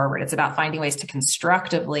move forward. It's about finding ways to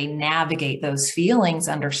constructively navigate those feelings,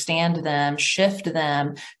 understand them, shift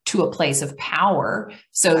them to a place of power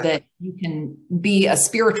so that you can be a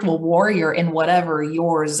spiritual warrior in whatever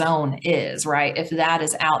your zone is, right? If that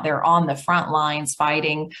is out there on the front lines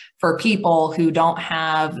fighting for people who don't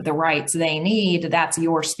have the rights they need, that's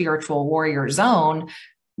your spiritual warrior zone.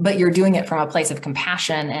 but you're doing it from a place of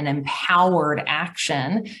compassion and empowered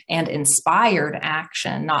action and inspired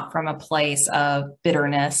action, not from a place of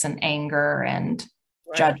bitterness and anger and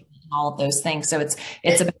judgment and all of those things. So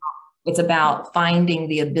it's about finding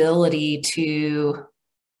the ability to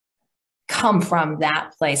come from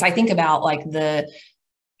that place. I think about like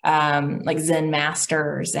like Zen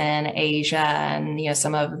masters in Asia, and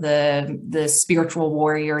some of the spiritual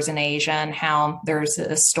warriors in Asia, and how there's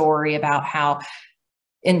a story about how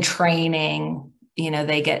in training,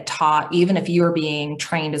 they get taught, even if you're being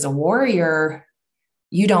trained as a warrior,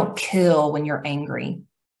 you don't kill when you're angry.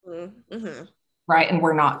 Mm-hmm. Right. And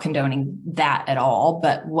we're not condoning that at all.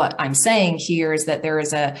 But what I'm saying here is that there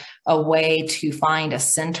is a way to find a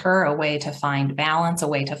center, a way to find balance, a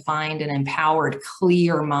way to find an empowered,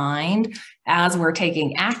 clear mind as we're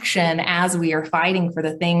taking action, as we are fighting for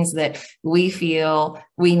the things that we feel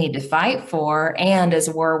we need to fight for, and as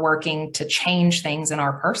we're working to change things in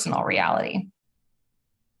our personal reality.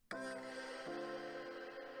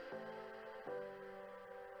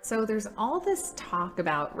 So there's all this talk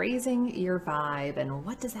about raising your vibe, and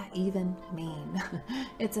what does that even mean?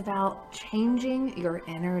 It's about changing your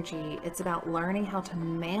energy. It's about learning how to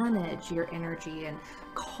manage your energy and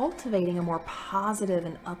cultivating a more positive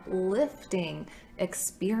and uplifting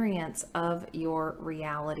experience of your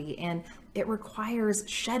reality. And it requires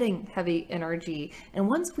shedding heavy energy. And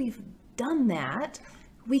once we've done that,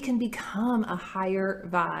 we can become a higher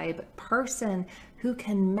vibe person who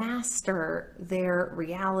can master their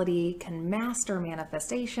reality, can master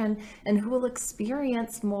manifestation, and who will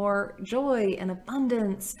experience more joy and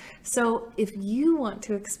abundance. So if you want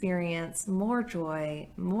to experience more joy,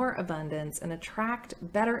 more abundance, and attract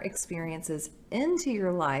better experiences into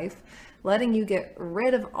your life, letting you get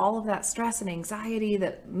rid of all of that stress and anxiety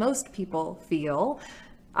that most people feel,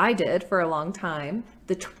 I did for a long time,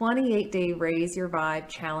 the 28-day Raise Your Vibe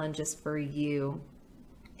challenge is for you.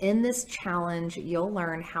 In this challenge, you'll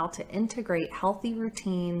learn how to integrate healthy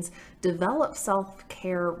routines, develop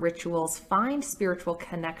self-care rituals, find spiritual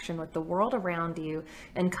connection with the world around you,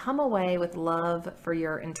 and come away with love for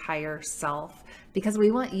your entire self. Because we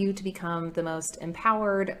want you to become the most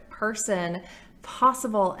empowered person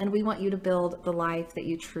possible, and we want you to build the life that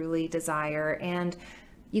you truly desire. And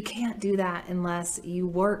you can't do that unless you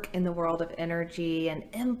work in the world of energy and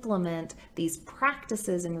implement these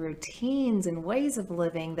practices and routines and ways of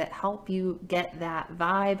living that help you get that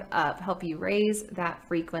vibe up, help you raise that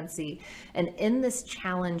frequency. And in this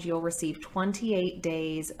challenge, you'll receive 28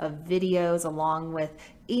 days of videos along with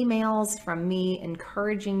emails from me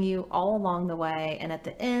encouraging you all along the way. And at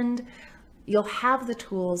the end, you'll have the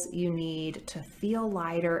tools you need to feel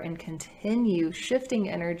lighter and continue shifting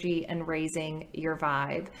energy and raising your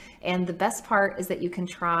vibe. And the best part is that you can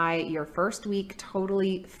try your first week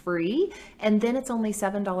totally free, and then it's only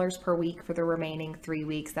 $7 per week for the remaining 3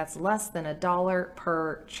 weeks. That's less than $1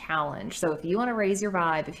 per challenge. So if you want to raise your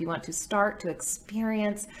vibe, if you want to start to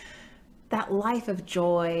experience that life of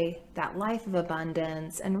joy, that life of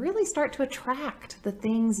abundance, and really start to attract the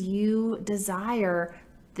things you desire,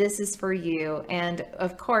 this is for you. And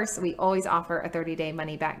of course, we always offer a 30-day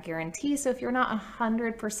money-back guarantee. So if you're not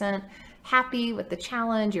 100% happy with the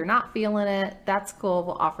challenge, you're not feeling it, that's cool.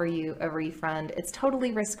 We'll offer you a refund. It's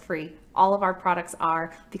totally risk-free. All of our products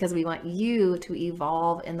are, because we want you to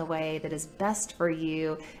evolve in the way that is best for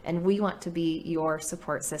you. And we want to be your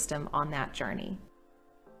support system on that journey.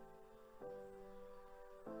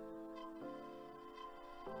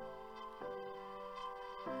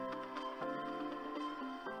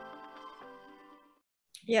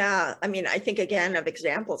 Yeah, I mean, I think again of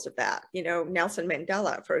examples of that, Nelson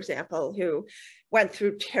Mandela, for example, who went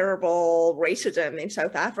through terrible racism in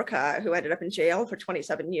South Africa, who ended up in jail for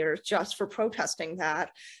 27 years just for protesting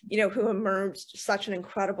that, who emerged such an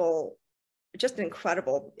incredible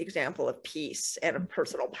example of peace and of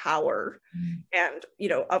personal power and,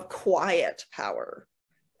 of quiet power,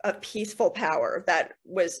 of peaceful power that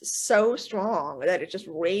was so strong that it just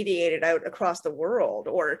radiated out across the world.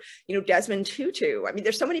 Or, Desmond Tutu. I mean,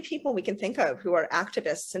 there's so many people we can think of who are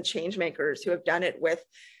activists and change makers who have done it with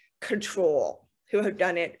control, who have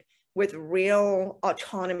done it with real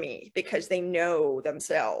autonomy because they know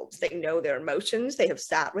themselves, they know their emotions, they have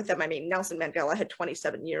sat with them. I mean, Nelson Mandela had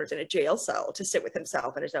 27 years in a jail cell to sit with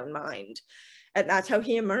himself and his own mind. And that's how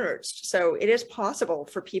he emerged. So it is possible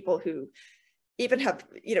for people who even have,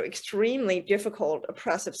 extremely difficult,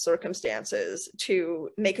 oppressive circumstances to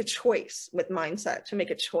make a choice with mindset, to make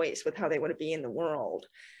a choice with how they want to be in the world.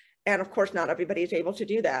 And of course, not everybody is able to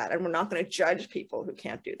do that. And we're not going to judge people who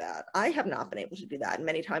can't do that. I have not been able to do that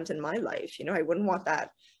many times in my life. I wouldn't want that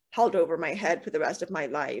held over my head for the rest of my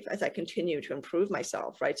life as I continue to improve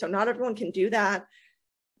myself, right? So not everyone can do that,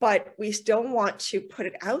 but we still want to put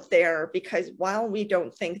it out there, because while we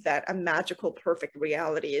don't think that a magical, perfect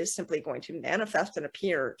reality is simply going to manifest and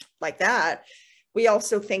appear like that, we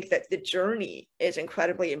also think that the journey is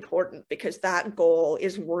incredibly important, because that goal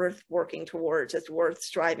is worth working towards, it's worth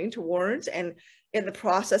striving towards. And in the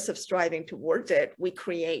process of striving towards it, we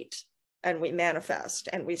create and we manifest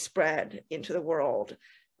and we spread into the world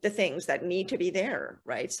the things that need to be there,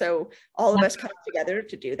 right? So all of us come together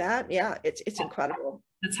to do that. Yeah, it's incredible.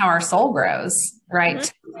 That's how our soul grows, right?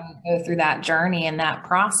 Mm-hmm. Go through that journey and that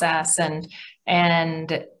process, and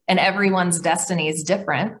everyone's destiny is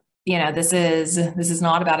different. You know, this is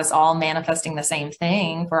not about us all manifesting the same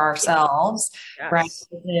thing for ourselves, yes. Right?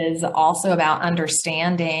 It is also about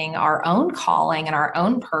understanding our own calling and our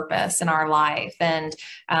own purpose in our life. And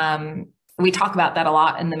we talk about that a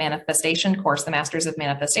lot in the manifestation course, the Masters of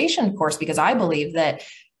Manifestation course, because I believe that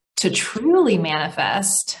to truly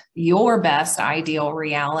manifest your best ideal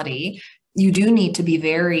reality, you do need to be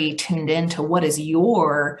very tuned into what is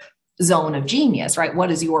your zone of genius, right? What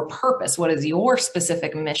is your purpose? What is your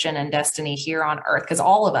specific mission and destiny here on earth? Because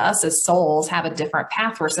all of us as souls have a different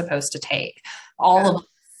path we're supposed to take. All of us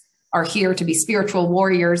are here to be spiritual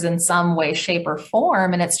warriors in some way, shape, or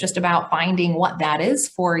form. And it's just about finding what that is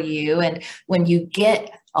for you. And when you get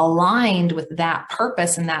aligned with that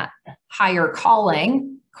purpose and that higher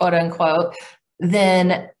calling, quote unquote,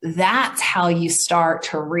 then that's how you start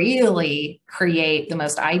to really create the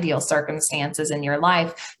most ideal circumstances in your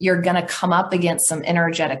life. You're going to come up against some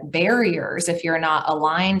energetic barriers if you're not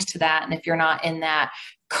aligned to that, and if you're not in that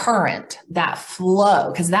current, that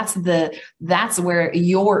flow, because that's where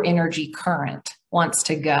your energy current wants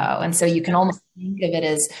to go. And so you can almost think of it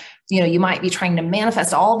as, you know, you might be trying to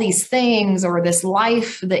manifest all these things or this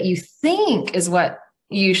life that you think is what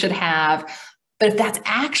you should have. But if that's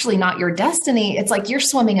actually not your destiny, it's like you're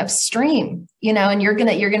swimming upstream, you know, and you're going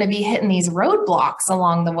to be hitting these roadblocks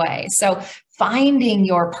along the way. So finding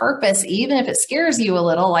your purpose, even if it scares you a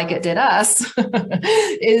little, like it did us,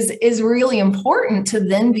 is really important to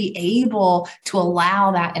then be able to allow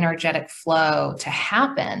that energetic flow to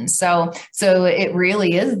happen. So it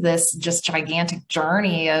really is this just gigantic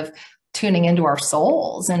journey of tuning into our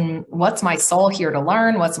souls and what's my soul here to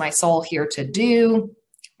learn? What's my soul here to do?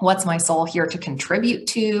 What's my soul here to contribute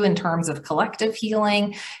to in terms of collective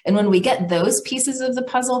healing? And when we get those pieces of the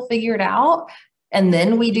puzzle figured out, and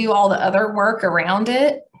then we do all the other work around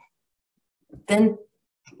it, then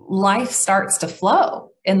life starts to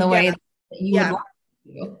flow in the way that you would like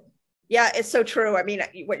to. Yeah, it's so true. I mean,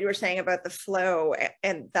 what you were saying about the flow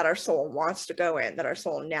and that our soul wants to go in, that our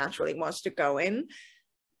soul naturally wants to go in,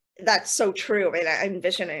 that's so true. I mean, I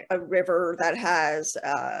envision a river that has,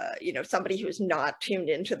 somebody who's not tuned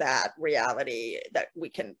into that reality, that we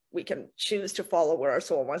can choose to follow where our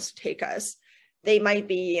soul wants to take us. They might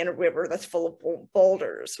be in a river that's full of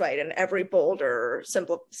boulders, right? And every boulder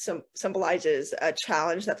symbolizes a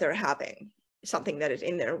challenge that they're having, something that is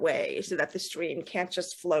in their way, so that the stream can't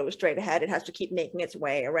just flow straight ahead. It has to keep making its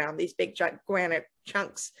way around these big granite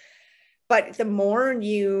chunks. But the more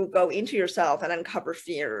you go into yourself and uncover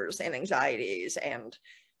fears and anxieties and,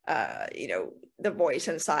 the voice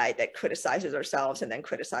inside that criticizes ourselves and then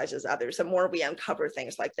criticizes others, the more we uncover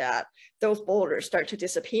things like that, those boulders start to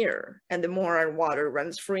disappear. And the more our water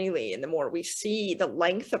runs freely, and the more we see the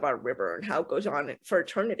length of our river and how it goes on for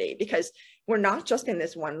eternity, because we're not just in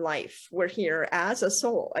this one life. We're here as a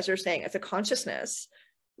soul, as you're saying, as a consciousness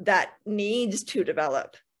that needs to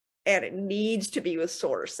develop. And it needs to be with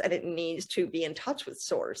source, and it needs to be in touch with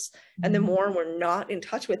source. And the more we're not in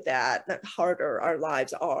touch with that, the harder our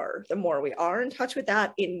lives are. The more we are in touch with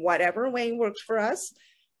that in whatever way works for us,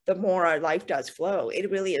 the more our life does flow.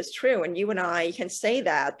 It really is true. And you and I can say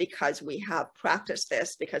that because we have practiced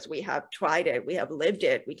this, because we have tried it, we have lived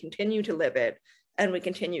it, we continue to live it, and we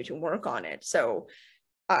continue to work on it. So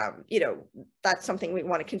that's something we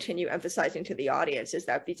want to continue emphasizing to the audience, is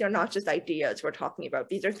that these are not just ideas we're talking about.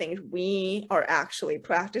 These are things we are actually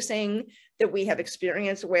practicing, that we have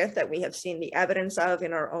experience with, that we have seen the evidence of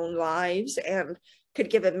in our own lives, and could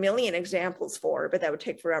give a million examples for, but that would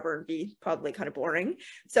take forever and be probably kind of boring.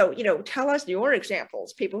 So, tell us your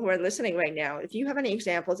examples, people who are listening right now. If you have any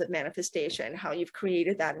examples of manifestation, how you've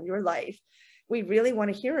created that in your life, we really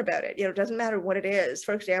want to hear about it. It doesn't matter what it is.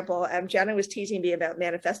 For example, Jenna was teasing me about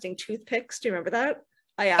manifesting toothpicks. Do you remember that?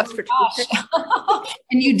 I asked for Gosh.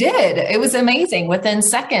 And you did. It was amazing. Within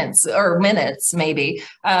seconds or minutes, maybe,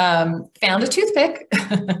 found a toothpick.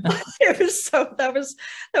 It was that was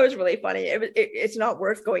really funny. It's not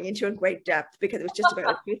worth going into in great depth because it was just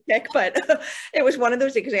about a toothpick, but it was one of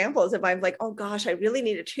those examples of, I'm like, oh gosh, I really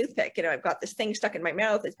need a toothpick. You know, I've got this thing stuck in my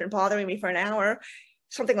mouth. It's been bothering me for an hour.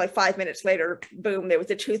 Something like 5 minutes later, boom, there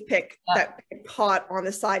was a toothpick that caught on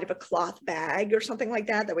the side of a cloth bag or something like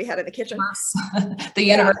that we had in the kitchen. The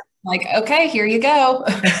universe, like, okay, here you go.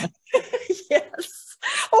 Yes.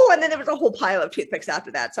 Oh, and then there was a whole pile of toothpicks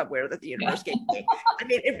after that somewhere that the universe gave me. I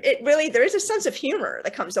mean, it really, there is a sense of humor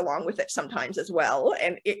that comes along with it sometimes as well.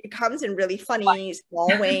 And it comes in really funny, small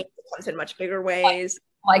ways. It comes in much bigger ways.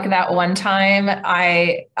 Like that one time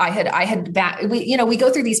we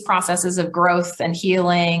go through these processes of growth and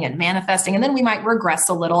healing and manifesting, and then we might regress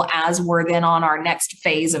a little as we're then on our next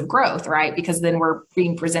phase of growth, right? Because then we're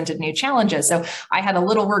being presented new challenges. So I had a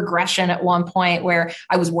little regression at one point where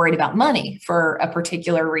I was worried about money for a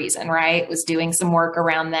particular reason, right? Was doing some work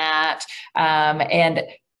around that, and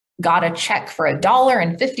got a check for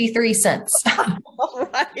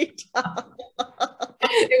 $1.53. Right.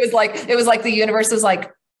 It was like the universe was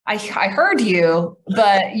like, I heard you,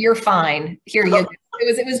 but you're fine. Here you go.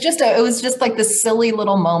 It was just like this silly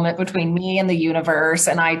little moment between me and the universe.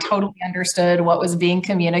 And I totally understood what was being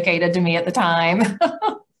communicated to me at the time.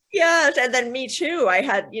 Yes. And then me too. I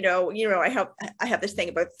had, I have this thing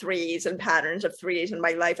about threes and patterns of threes in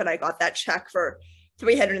my life. And I got that check for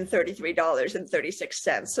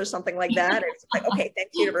 $333.36 or something like that. It's like, okay,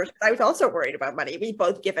 thanks, universe. I was also worried about money. We've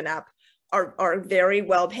both given up our very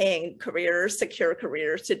well-paying careers, secure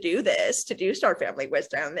careers to do this, to do Star Family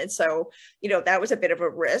Wisdom. And so, that was a bit of a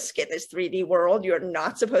risk in this 3D world. You're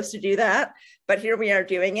not supposed to do that, but here we are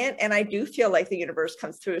doing it. And I do feel like the universe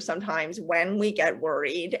comes through sometimes when we get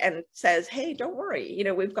worried and says, hey, don't worry.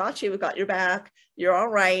 We've got you, we've got your back. You're all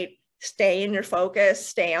right. Stay in your focus,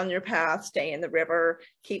 stay on your path, stay in the river,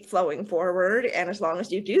 keep flowing forward. And as long as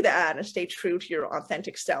you do that and stay true to your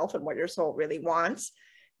authentic self and what your soul really wants,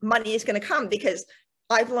 money is going to come, because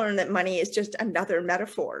I've learned that money is just another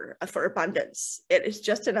metaphor for abundance. It is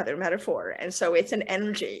just another metaphor. And so it's an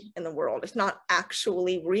energy in the world. It's not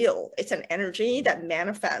actually real. It's an energy that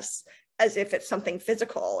manifests as if it's something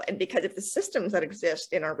physical. And because of the systems that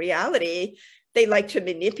exist in our reality, they like to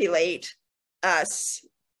manipulate us,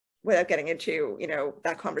 without getting into,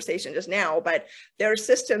 that conversation just now, but there are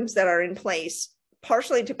systems that are in place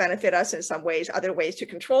partially to benefit us in some ways, other ways to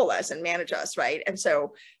control us and manage us, right? And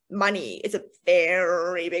so money is a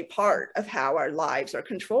very big part of how our lives are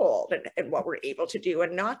controlled and what we're able to do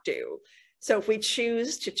and not do. So if we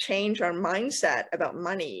choose to change our mindset about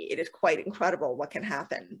money, it is quite incredible what can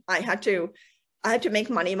happen. I had to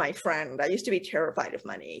make money my friend. I used to be terrified of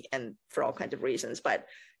money, and for all kinds of reasons, but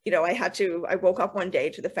I woke up one day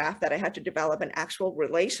to the fact that I had to develop an actual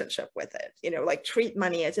relationship with it, like treat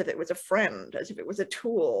money as if it was a friend, as if it was a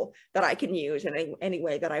tool that I can use in any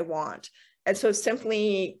way that I want. And so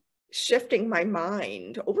simply shifting my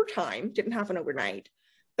mind over time, didn't happen overnight,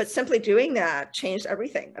 but simply doing that changed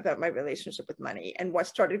everything about my relationship with money. And what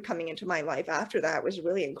started coming into my life after that was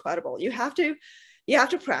really incredible. You have to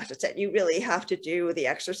practice it. You really have to do the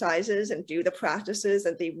exercises and do the practices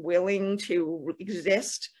and be willing to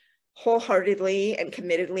exist wholeheartedly and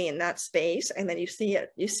committedly in that space. And then you see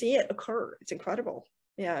it occur. It's incredible.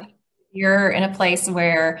 Yeah. You're in a place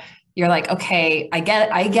where you're like, okay, I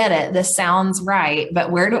get it. This sounds right,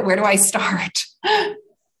 but where do I start?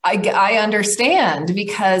 I understand,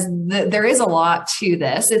 because there is a lot to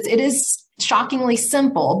this. It is shockingly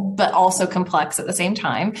simple, but also complex at the same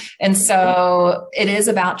time. And so it is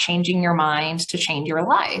about changing your mind to change your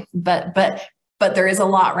life. But there is a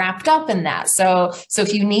lot wrapped up in that. So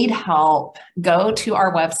if you need help, go to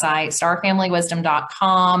our website,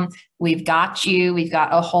 starfamilywisdom.com. We've got you. We've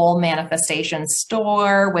got a whole manifestation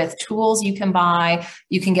store with tools you can buy.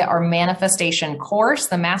 You can get our manifestation course,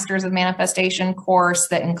 the Masters of Manifestation course,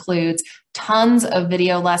 that includes tons of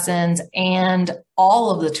video lessons and all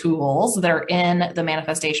of the tools that are in the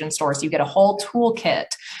manifestation store. So you get a whole toolkit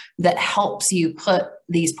that helps you put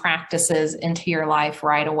these practices into your life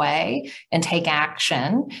right away and take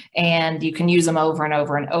action. And you can use them over and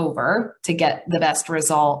over and over to get the best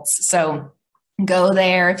results. So go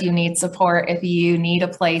there if you need support, if you need a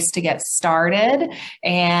place to get started,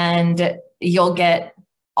 and you'll get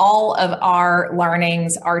all of our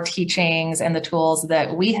learnings, our teachings, and the tools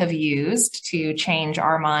that we have used to change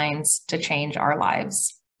our minds, to change our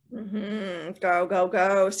lives. Go, go,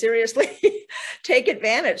 go. Seriously, take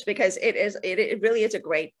advantage, because it really is a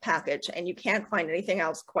great package, and you can't find anything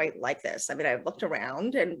else quite like this. I mean, I've looked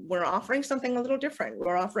around and we're offering something a little different.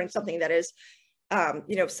 We're offering something that is,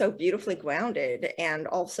 so beautifully grounded, and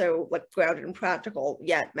also like grounded and practical,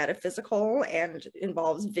 yet metaphysical, and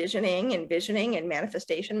involves envisioning and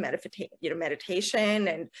manifestation, meditation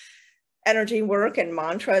and energy work and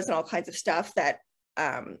mantras and all kinds of stuff that,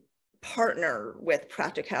 partner with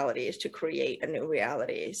practicalities to create a new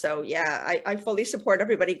reality. So yeah, I fully support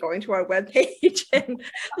everybody going to our webpage and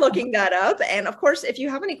looking that up. And of course, if you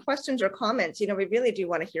have any questions or comments, we really do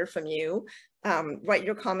want to hear from you. Write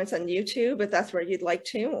your comments on YouTube if that's where you'd like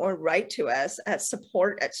to, or write to us at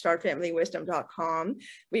support@starfamilywisdom.com.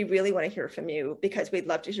 We really want to hear from you, because we'd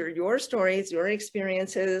love to hear your stories, your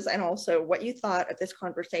experiences, and also what you thought of this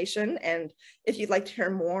conversation, and if you'd like to hear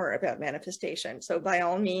more about manifestation. So by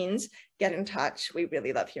all means, get in touch. We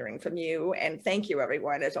really love hearing from you. And thank you,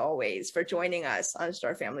 everyone, as always, for joining us on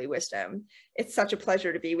Star Family Wisdom. It's such a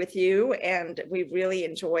pleasure to be with you, and we really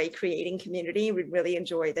enjoy creating community. We really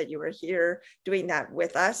enjoy that you are here doing that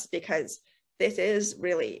with us, because this is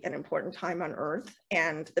really an important time on Earth,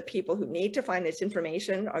 and the people who need to find this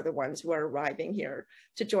information are the ones who are arriving here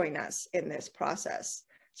to join us in this process.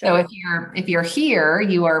 So if you're here,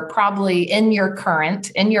 you are probably in your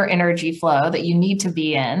energy flow that you need to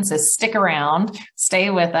be in. So stick around,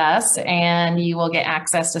 stay with us, and you will get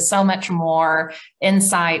access to so much more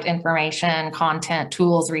insight, information, content,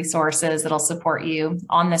 tools, resources that'll support you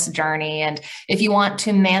on this journey. And if you want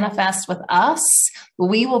to manifest with us,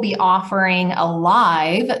 we will be offering a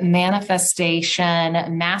live manifestation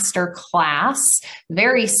masterclass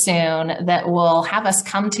very soon that will have us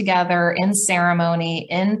come together in ceremony,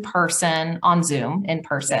 in person, on Zoom, in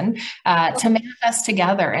person, to manifest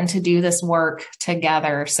together and to do this work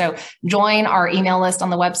together. So join our email list on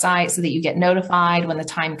the website so that you get notified when the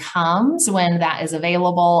time comes, when that is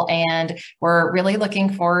available. And we're really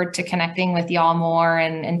looking forward to connecting with y'all more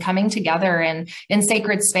and coming together in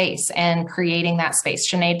sacred space and creating that space.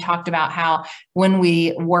 Sinead talked about how when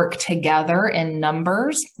we work together in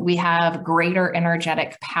numbers, we have greater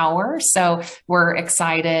energetic power. So we're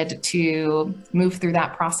excited to move through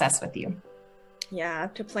that process with you. Yeah,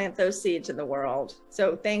 to plant those seeds in the world.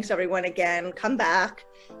 So thanks, everyone. Again, come back,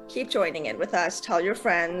 keep joining in with us. Tell your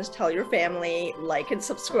friends, tell your family, like and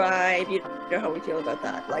subscribe. You know how we feel about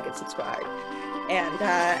that. Like and subscribe.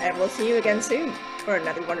 And we'll see you again soon for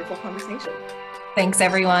another wonderful conversation. Thanks,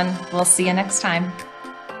 everyone. We'll see you next time.